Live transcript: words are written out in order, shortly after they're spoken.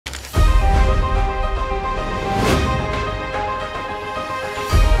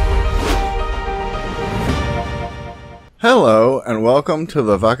Hello and welcome to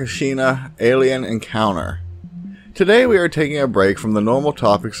the Varginha Alien Encounter. Today we are taking a break from the normal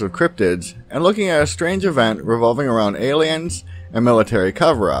topics of cryptids and looking at a strange event revolving around aliens and military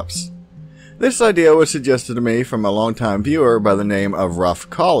cover-ups. This idea was suggested to me from a longtime viewer by the name of Rough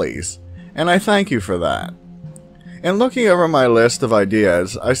Collies, and I thank you for that. In looking over my list of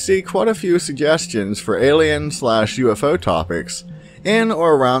ideas, I see quite a few suggestions for alien/UFO topics in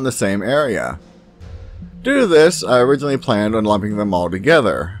or around the same area. Due to this, I originally planned on lumping them all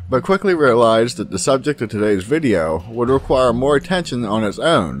together, but quickly realized that the subject of today's video would require more attention on its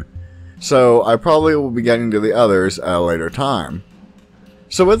own, so I probably will be getting to the others at a later time.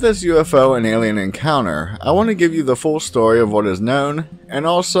 So with this UFO and alien encounter, I want to give you the full story of what is known, and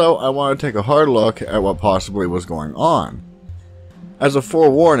also I want to take a hard look at what possibly was going on. As a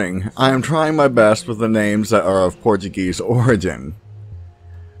forewarning, I am trying my best with the names that are of Portuguese origin.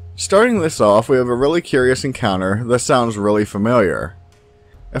 Starting this off, we have a really curious encounter that sounds really familiar.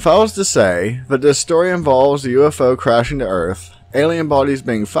 If I was to say that this story involves a UFO crashing to Earth, alien bodies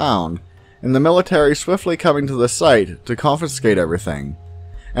being found, and the military swiftly coming to the site to confiscate everything,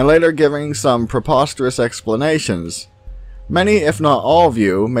 and later giving some preposterous explanations, many if not all of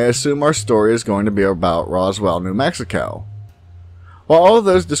you may assume our story is going to be about Roswell, New Mexico. While all of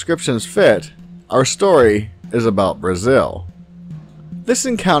those descriptions fit, our story is about Brazil. This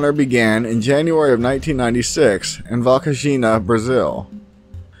encounter began in January of 1996 in Varginha, Brazil.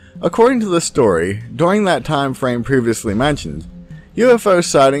 According to the story, during that time frame previously mentioned, UFO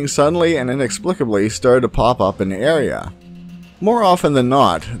sightings suddenly and inexplicably started to pop up in the area. More often than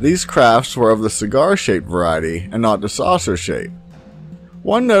not, these crafts were of the cigar-shaped variety and not the saucer shape.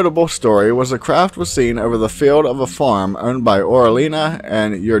 One notable story was a craft was seen over the field of a farm owned by Orlina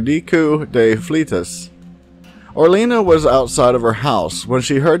and Euridice de Fleitas. Orlina was outside of her house when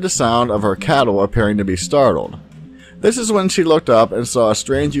she heard the sound of her cattle appearing to be startled. This is when she looked up and saw a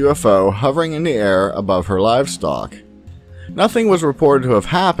strange UFO hovering in the air above her livestock. Nothing was reported to have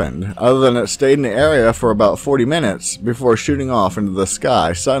happened, other than it stayed in the area for about 40 minutes before shooting off into the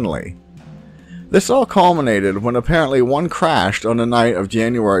sky suddenly. This all culminated when apparently one crashed on the night of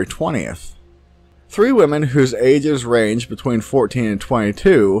January 20th. Three women whose ages ranged between 14 and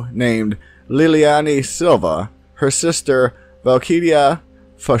 22, named Liliane Silva, her sister Valkyria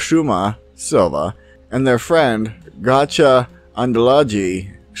Fashuma Silva, and their friend Gacha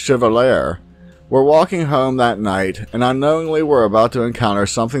Andalaji Chevalier, were walking home that night and unknowingly were about to encounter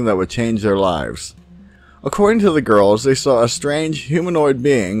something that would change their lives. According to the girls, they saw a strange humanoid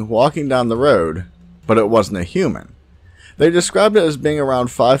being walking down the road, but it wasn't a human. They described it as being around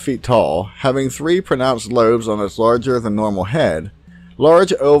 5 feet tall, having 3 pronounced lobes on its larger than normal head,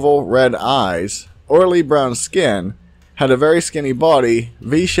 large oval red eyes, oily brown skin, had a very skinny body,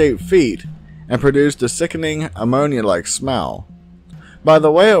 V-shaped feet, and produced a sickening ammonia-like smell. By the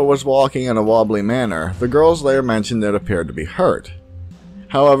way it was walking in a wobbly manner, the girls later mentioned it appeared to be hurt.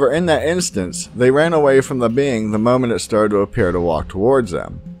 However, in that instance, they ran away from the being the moment it started to appear to walk towards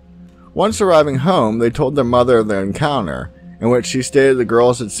them. Once arriving home, they told their mother of the encounter, in which she stated the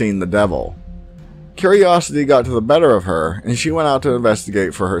girls had seen the devil. Curiosity got to the better of her, and she went out to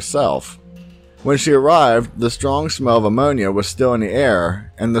investigate for herself. When she arrived, the strong smell of ammonia was still in the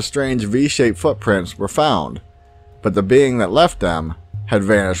air, and the strange V-shaped footprints were found, but the being that left them had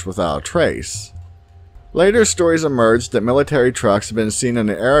vanished without a trace. Later stories emerged that military trucks had been seen in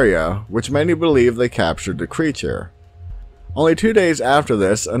the area, which many believe they captured the creature. Only 2 days after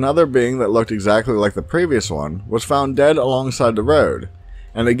this, another being that looked exactly like the previous one was found dead alongside the road,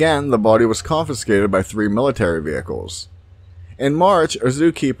 and again the body was confiscated by 3 military vehicles. In March, a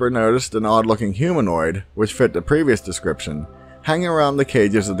zookeeper noticed an odd-looking humanoid, which fit the previous description, hanging around the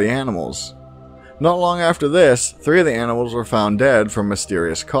cages of the animals. Not long after this, 3 of the animals were found dead from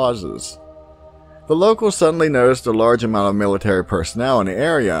mysterious causes. The locals suddenly noticed a large amount of military personnel in the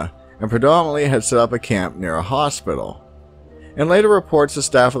area, and predominantly had set up a camp near a hospital. In later reports, the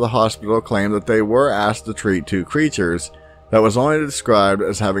staff of the hospital claimed that they were asked to treat 2 creatures that was only described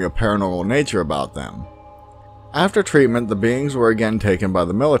as having a paranormal nature about them. After treatment, the beings were again taken by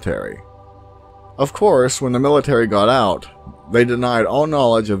the military. Of course, when the military got out, they denied all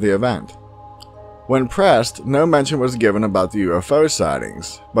knowledge of the event. When pressed, no mention was given about the UFO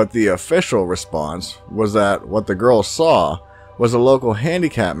sightings, but the official response was that what the girls saw was a local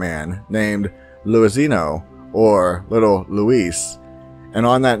handicapped man named Luisino, or Little Luis, and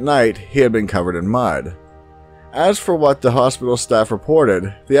on that night he had been covered in mud. As for what the hospital staff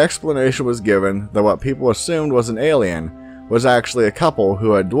reported, the explanation was given that what people assumed was an alien was actually a couple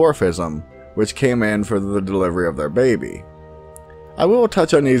who had dwarfism, which came in for the delivery of their baby. I will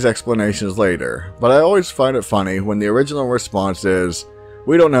touch on these explanations later, but I always find it funny when the original response is,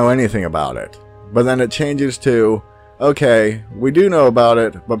 "We don't know anything about it," but then it changes to, "Okay, we do know about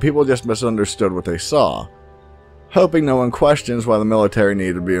it, but people just misunderstood what they saw," hoping no one questions why the military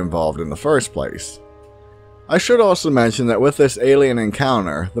needed to be involved in the first place. I should also mention that with this alien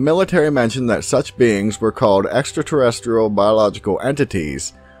encounter, the military mentioned that such beings were called extraterrestrial biological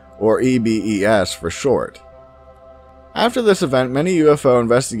entities, or EBES for short. After this event, many UFO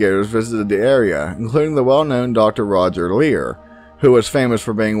investigators visited the area, including the well-known Dr. Roger Lear, who was famous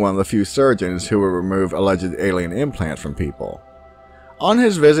for being one of the few surgeons who would remove alleged alien implants from people. On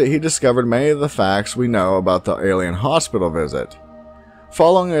his visit, he discovered many of the facts we know about the alien hospital visit.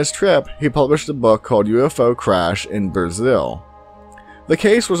 Following his trip, he published a book called UFO Crash in Brazil. The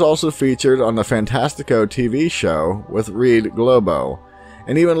case was also featured on the Fantastico TV show with Reed Globo,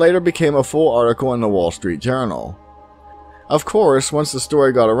 and even later became a full article in the Wall Street Journal. Of course, once the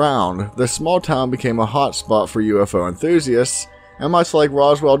story got around, this small town became a hot spot for UFO enthusiasts, and much like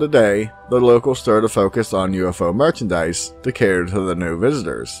Roswell today, the locals started to focus on UFO merchandise to cater to the new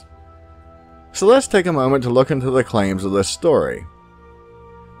visitors. So let's take a moment to look into the claims of this story.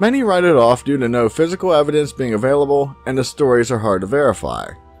 Many write it off due to no physical evidence being available, and the stories are hard to verify.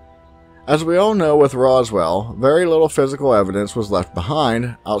 As we all know with Roswell, very little physical evidence was left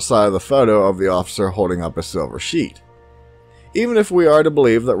behind outside of the photo of the officer holding up a silver sheet. Even if we are to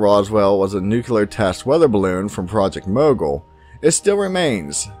believe that Roswell was a nuclear test weather balloon from Project Mogul, it still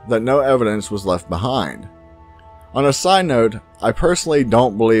remains that no evidence was left behind. On a side note, I personally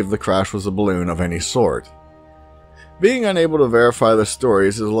don't believe the crash was a balloon of any sort. Being unable to verify the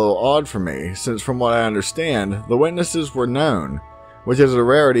stories is a little odd for me, since from what I understand, the witnesses were known, which is a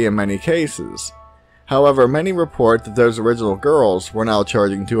rarity in many cases. However, many report that those original girls were now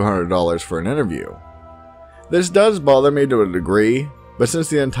charging $200 for an interview. This does bother me to a degree, but since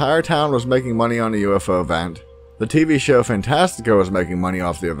the entire town was making money on the UFO event, the TV show Fantastico was making money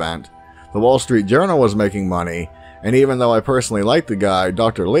off the event, the Wall Street Journal was making money, and even though I personally liked the guy,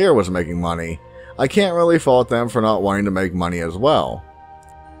 Dr. Lear was making money, I can't really fault them for not wanting to make money as well.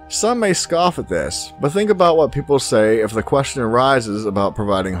 Some may scoff at this, but think about what people say if the question arises about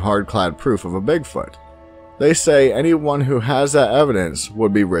providing hard-clad proof of a Bigfoot. They say anyone who has that evidence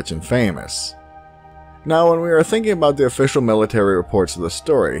would be rich and famous. Now, when we are thinking about the official military reports of the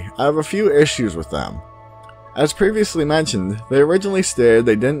story, I have a few issues with them. As previously mentioned, they originally stated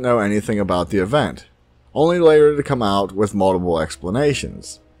they didn't know anything about the event, only later to come out with multiple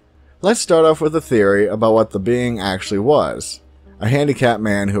explanations. Let's start off with a theory about what the being actually was, a handicapped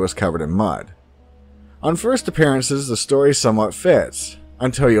man who was covered in mud. On first appearances, the story somewhat fits,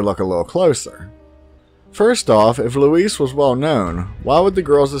 until you look a little closer. First off, if Luis was well known, why would the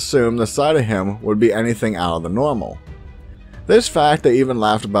girls assume the sight of him would be anything out of the normal? This fact they even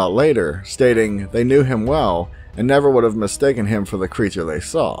laughed about later, stating they knew him well and never would have mistaken him for the creature they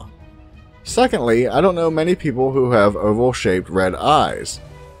saw. Secondly, I don't know many people who have oval-shaped red eyes,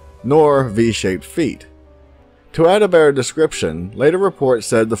 nor V-shaped feet. To add a better description, later reports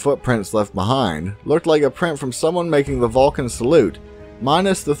said the footprints left behind looked like a print from someone making the Vulcan salute,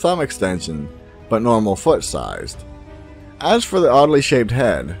 minus the thumb extension, but normal foot-sized. As for the oddly shaped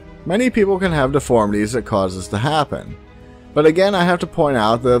head, many people can have deformities that cause this to happen. But again, I have to point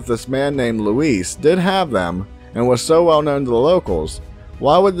out that if this man named Luis did have them, and was so well known to the locals,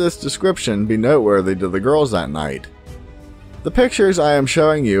 why would this description be noteworthy to the girls that night? The pictures I am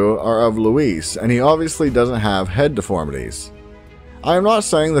showing you are of Luis, and he obviously doesn't have head deformities. I am not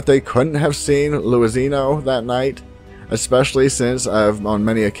saying that they couldn't have seen Luisino that night, especially since I have on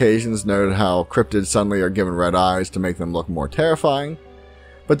many occasions noted how cryptids suddenly are given red eyes to make them look more terrifying,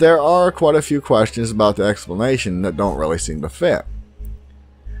 but there are quite a few questions about the explanation that don't really seem to fit.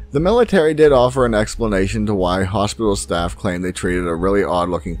 The military did offer an explanation to why hospital staff claimed they treated a really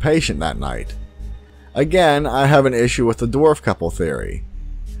odd-looking patient that night. Again, I have an issue with the dwarf couple theory.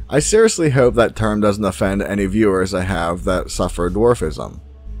 I seriously hope that term doesn't offend any viewers I have that suffer dwarfism.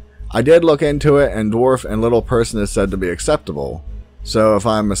 I did look into it, and dwarf and little person is said to be acceptable, so if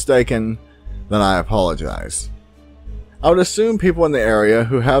I'm mistaken, then I apologize. I would assume people in the area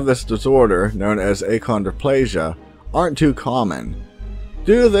who have this disorder, known as achondroplasia, aren't too common.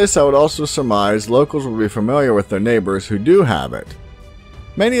 Due to this, I would also surmise locals will be familiar with their neighbors who do have it.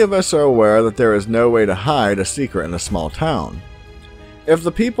 Many of us are aware that there is no way to hide a secret in a small town. If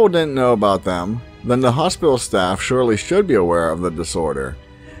the people didn't know about them, then the hospital staff surely should be aware of the disorder,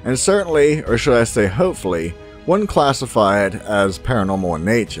 and certainly, or should I say hopefully, wouldn't classify it as paranormal in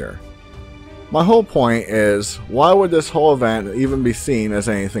nature. My whole point is, why would this whole event even be seen as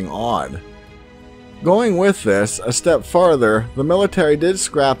anything odd? Going with this a step farther, the military did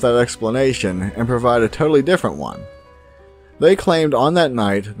scrap that explanation and provide a totally different one. They claimed on that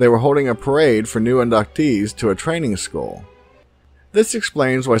night they were holding a parade for new inductees to a training school. This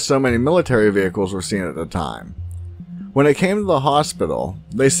explains why so many military vehicles were seen at the time. When it came to the hospital,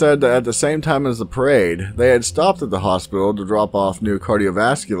 they said that at the same time as the parade, they had stopped at the hospital to drop off new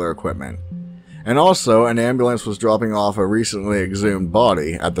cardiovascular equipment, and also an ambulance was dropping off a recently exhumed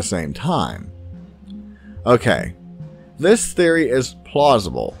body at the same time. Okay, this theory is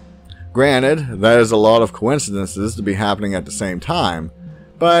plausible. Granted, that is a lot of coincidences to be happening at the same time,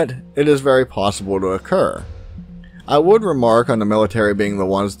 but it is very possible to occur. I would remark on the military being the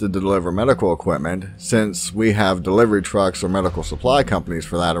ones to deliver medical equipment, since we have delivery trucks or medical supply companies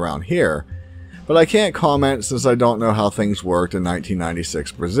for that around here, but I can't comment since I don't know how things worked in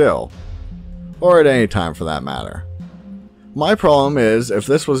 1996 Brazil, or at any time for that matter. My problem is, if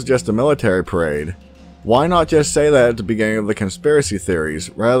this was just a military parade, why not just say that at the beginning of the conspiracy theories,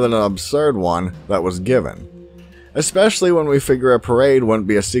 rather than an absurd one that was given? Especially when we figure a parade wouldn't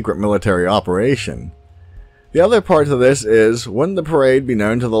be a secret military operation. The other part to this is, wouldn't the parade be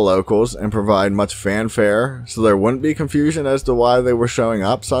known to the locals and provide much fanfare, so there wouldn't be confusion as to why they were showing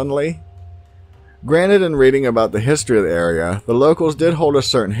up suddenly? Granted, in reading about the history of the area, the locals did hold a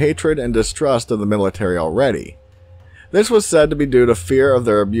certain hatred and distrust of the military already. This was said to be due to fear of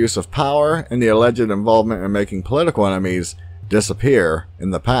their abuse of power and the alleged involvement in making political enemies disappear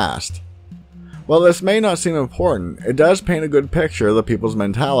in the past. While this may not seem important, it does paint a good picture of the people's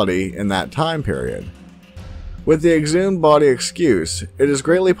mentality in that time period. With the exhumed body excuse, it is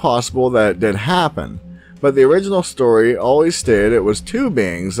greatly possible that it did happen, but the original story always stated it was two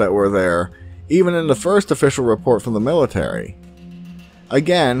beings that were there, even in the first official report from the military.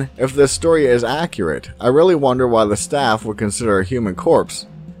 Again, if this story is accurate, I really wonder why the staff would consider a human corpse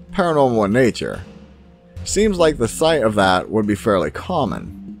paranormal in nature. Seems like the sight of that would be fairly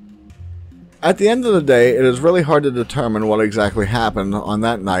common. At the end of the day, it is really hard to determine what exactly happened on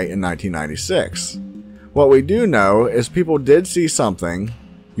that night in 1996. What we do know is people did see something,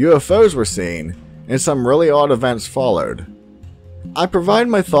 UFOs were seen, and some really odd events followed. I provide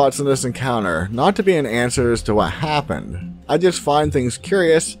my thoughts on this encounter not to be an answer as to what happened. I just find things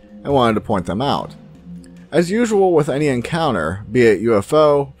curious and wanted to point them out. As usual with any encounter, be it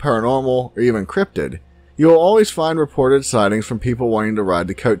UFO, paranormal, or even cryptid, you will always find reported sightings from people wanting to ride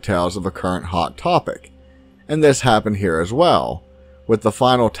the coattails of a current hot topic. And this happened here as well, with the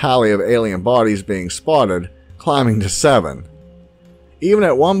final tally of alien bodies being spotted climbing to 7. Even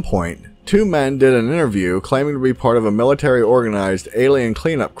at one point, 2 men did an interview claiming to be part of a military-organized alien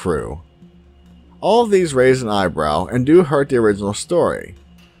cleanup crew. All of these raise an eyebrow and do hurt the original story,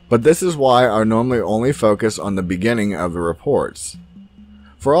 but this is why I normally only focus on the beginning of the reports.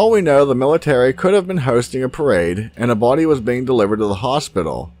 For all we know, the military could have been hosting a parade and a body was being delivered to the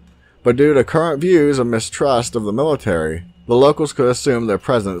hospital, but due to current views of mistrust of the military, the locals could assume their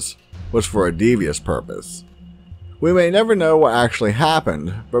presence was for a devious purpose. We may never know what actually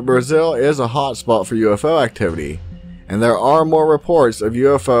happened, but Brazil is a hotspot for UFO activity, and there are more reports of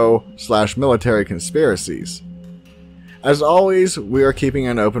UFO/military conspiracies. As always, we are keeping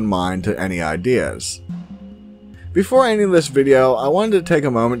an open mind to any ideas. Before ending this video, I wanted to take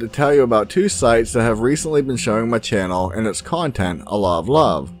a moment to tell you about 2 sites that have recently been showing my channel and its content a lot of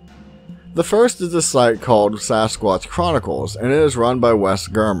love. The first is a site called Sasquatch Chronicles, and it is run by Wes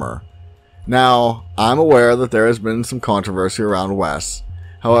Germer. Now, I'm aware that there has been some controversy around Wes,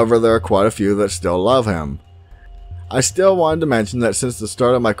 however there are quite a few that still love him. I still wanted to mention that since the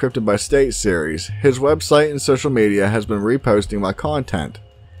start of my Cryptid by State series, his website and social media has been reposting my content.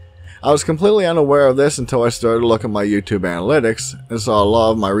 I was completely unaware of this until I started to look at my YouTube analytics and saw a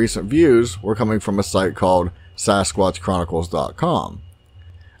lot of my recent views were coming from a site called SasquatchChronicles.com.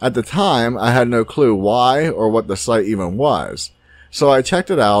 At the time, I had no clue why or what the site even was, so I checked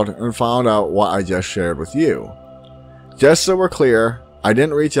it out and found out what I just shared with you. Just so we're clear, I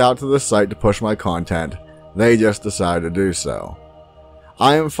didn't reach out to the site to push my content, they just decided to do so.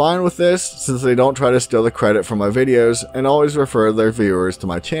 I am fine with this since they don't try to steal the credit from my videos and always refer their viewers to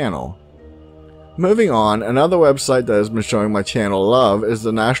my channel. Moving on, another website that has been showing my channel love is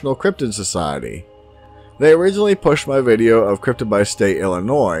the National Cryptid Society. They originally pushed my video of Cryptid by State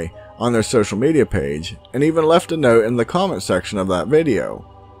Illinois on their social media page and even left a note in the comment section of that video.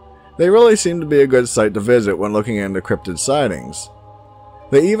 They really seem to be a good site to visit when looking into cryptid sightings.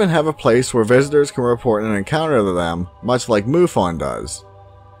 They even have a place where visitors can report an encounter to them, much like MUFON does.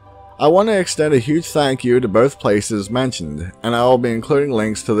 I want to extend a huge thank you to both places mentioned, and I will be including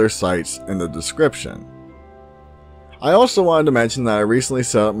links to their sites in the description. I also wanted to mention that I recently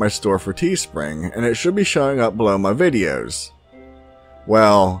set up my store for Teespring, and it should be showing up below my videos.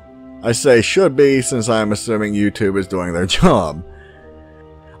 Well, I say should be since I am assuming YouTube is doing their job.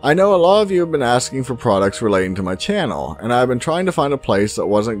 I know a lot of you have been asking for products relating to my channel, and I've been trying to find a place that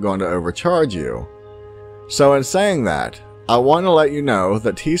wasn't going to overcharge you. So in saying that, I want to let you know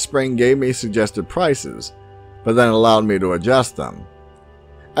that Teespring gave me suggested prices, but then allowed me to adjust them.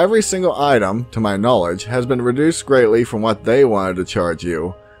 Every single item, to my knowledge, has been reduced greatly from what they wanted to charge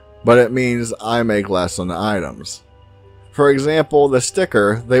you, but it means I make less on the items. For example, the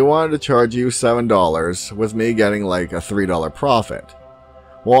sticker, they wanted to charge you $7, with me getting like a $3 profit.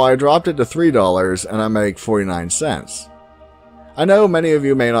 Well, I dropped it to $3 and I make 49 cents. I know many of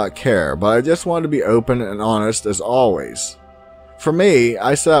you may not care, but I just want to be open and honest as always. For me,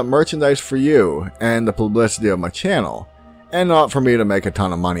 I set up merchandise for you and the publicity of my channel, and not for me to make a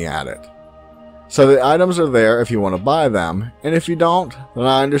ton of money at it. So the items are there if you want to buy them, and if you don't, then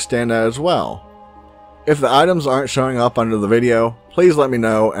I understand that as well. If the items aren't showing up under the video, please let me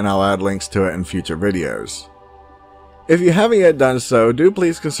know and I'll add links to it in future videos. If you haven't yet done so, do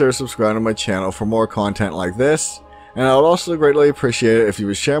please consider subscribing to my channel for more content like this, and I would also greatly appreciate it if you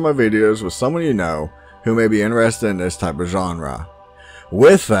would share my videos with someone you know who may be interested in this type of genre.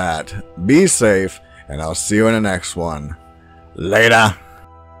 With that, be safe, and I'll see you in the next one. Later.